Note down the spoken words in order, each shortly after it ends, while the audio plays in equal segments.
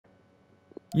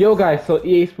Yo guys, so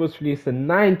EA Sports released a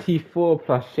 94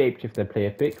 plus Shapeshifter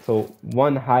player pick, so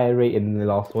one higher rated than the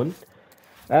last one.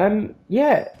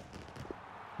 Yeah,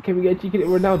 can we get a cheeky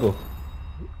little Ronaldo?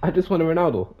 I just want a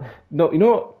Ronaldo. No, you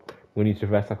know what? We need to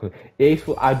reverse cycle. EA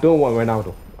Sports, I don't want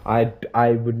Ronaldo.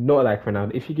 I would not like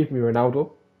Ronaldo. If you give me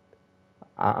Ronaldo,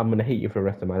 I'm gonna hate you for the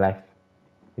rest of my life.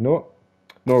 You know what?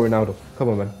 No Ronaldo. Come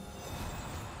on, man.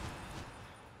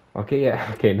 Okay,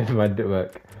 yeah. Okay, never mind. It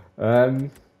work.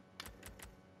 Um,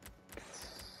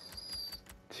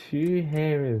 Two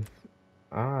here is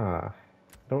don't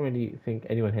really think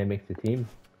anyone here makes the team.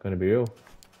 Gonna be real.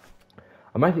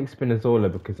 I might take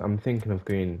Spinazzola because I'm thinking of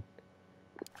going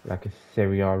like a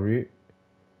Serie A route,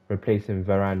 replacing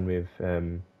Varane with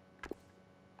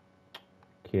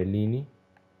Chiellini.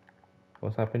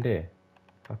 What's happened here?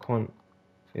 I can't.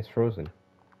 It's frozen.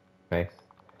 Nice.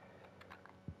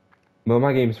 Well,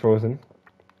 my game's frozen,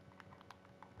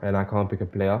 and I can't pick a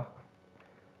player.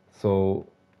 So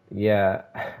yeah,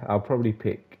 I'll probably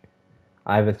pick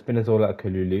either Spinazzola or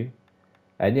Kalulu.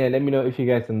 And yeah, let me know if you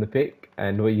guys on the pick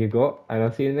and what you got, and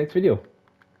I'll see you in the next video.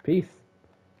 Peace.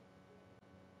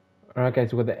 Alright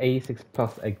guys, we've got the A6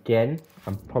 Plus again.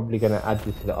 I'm probably going to add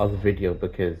this to the other video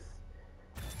because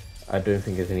I don't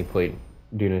think there's any point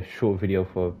doing a short video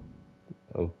for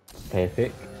a player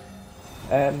pick.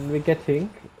 And we're getting...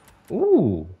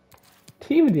 Ooh!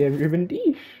 Team of the year, Ruben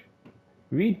Dish.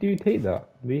 We do take that.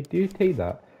 We do take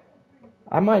that.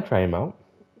 I might try him out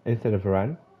instead of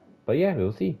Varane. But yeah,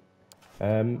 we'll see.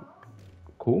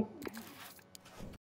 Cool.